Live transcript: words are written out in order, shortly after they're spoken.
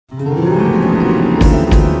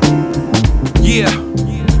Yeah.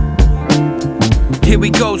 Here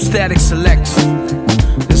we go, Statik selects.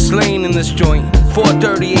 The Slaine in this joint,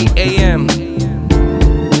 4:38 a.m.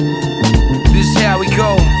 This is how we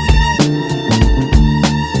go.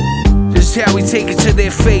 This is how we take it to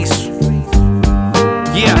their face.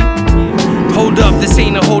 Yeah. Hold up, this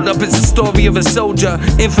ain't a hold up, it's a story of a soldier.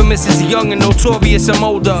 Infamous as young and notorious, I'm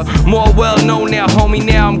older. More well known now, homie,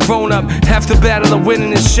 now I'm grown up. Half the battle of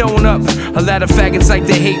winning is showing up. A lot of faggots like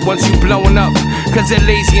to hate once you blowing up, cause they're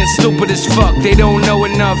lazy and stupid as fuck, they don't know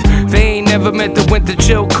enough. They ain't never met the winter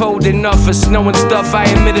chill cold enough for snow and stuff. I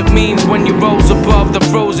admit it means when you rose above the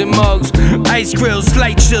frozen mugs. Ice grills,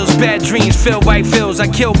 slight chills, bad dreams, fill white fills. I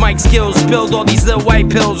killed Mike's skills, spilled all these little white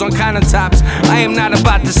pills on countertops. I am not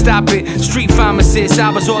about to stop it. Street pharmacist, I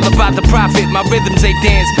was all about the profit. My rhythms, they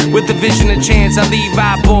dance with the vision and chance. I leave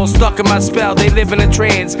eyeballs stuck in my spell, they live in a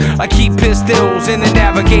trance. I keep pistols in the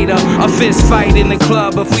navigator, a fist fight in the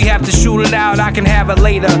club. If we have to shoot it out, I can have it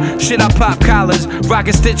later. Shit, I pop collars,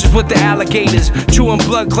 rockin' stitches with the alligators, chewing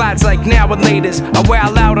blood clots like now and laters. I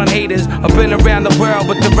wow out on haters, I've been around the world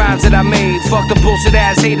with the rhymes that I made. Fuck the bullshit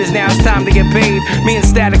ass haters, now it's time to get paid. Me and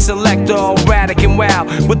Statik Selektah, all radic and wow,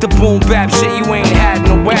 with the boom bap shit you ain't had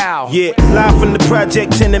in a while. Yeah, live from the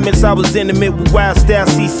project tenements, I was intimate with wild style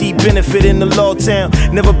CC benefit in the law town.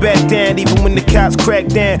 Never back down, even when the cops crack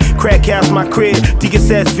down. Crack house my crib,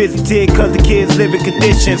 DSS visited, cause the kids live in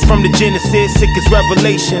conditions. From the Genesis, sickest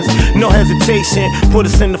revelations, no hesitation. Put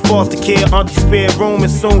us in the foster care, auntie spare room,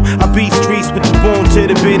 and soon I beat streets with the boom to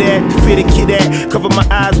the bit at, the fit a kid at. Cover my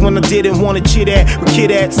eyes when I didn't wanna chit at. With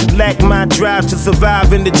kid at, select my drive to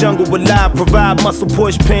survive in the jungle with live. Provide muscle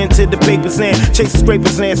push, pen to the papers and chase the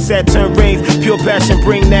scrapers and Saturn rings. Pure passion,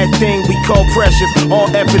 bring that thing we call precious. All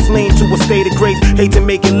efforts lean to a state of grace. Hate to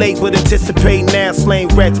make it late, but anticipate now. Slaine,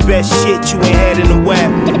 Reks, best shit you ain't had in the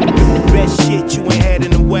web. Best shit you ain't had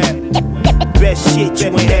in the web. Best shit you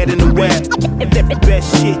ain't had in the web.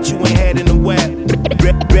 Best shit you ain't had in the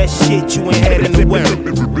web. Best shit you ain't had in the web.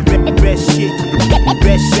 Best shit,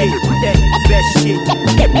 best shit, best shit,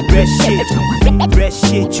 best shit, best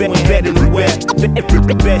shit you ain't had in the web.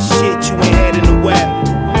 Best shit you ain't